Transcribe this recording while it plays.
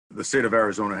the state of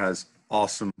Arizona has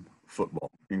awesome football,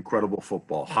 incredible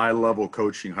football, high-level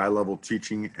coaching, high-level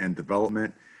teaching and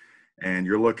development. And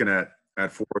you're looking at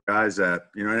four guys that,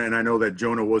 you know, and I know that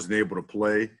Jonah wasn't able to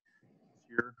play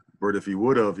here, but if he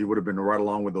would have been right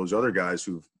along with those other guys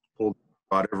who've pulled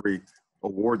about every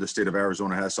award the state of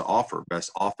Arizona has to offer: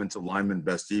 best offensive lineman,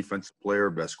 best defensive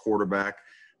player, best quarterback.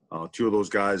 Two of those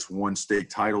guys won state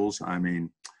titles. I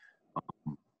mean,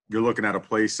 you're looking at a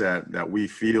place that we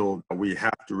feel that we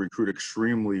have to recruit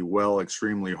extremely well,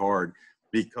 extremely hard,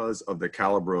 because of the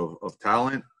caliber of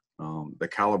talent, the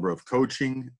caliber of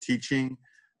coaching, teaching,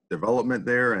 development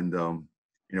there. And,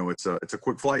 you know, it's a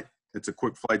quick flight. It's a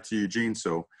quick flight to Eugene.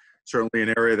 So certainly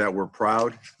an area that we're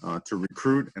proud to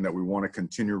recruit, and that we want to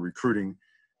continue recruiting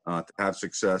to have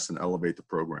success and elevate the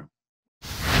program.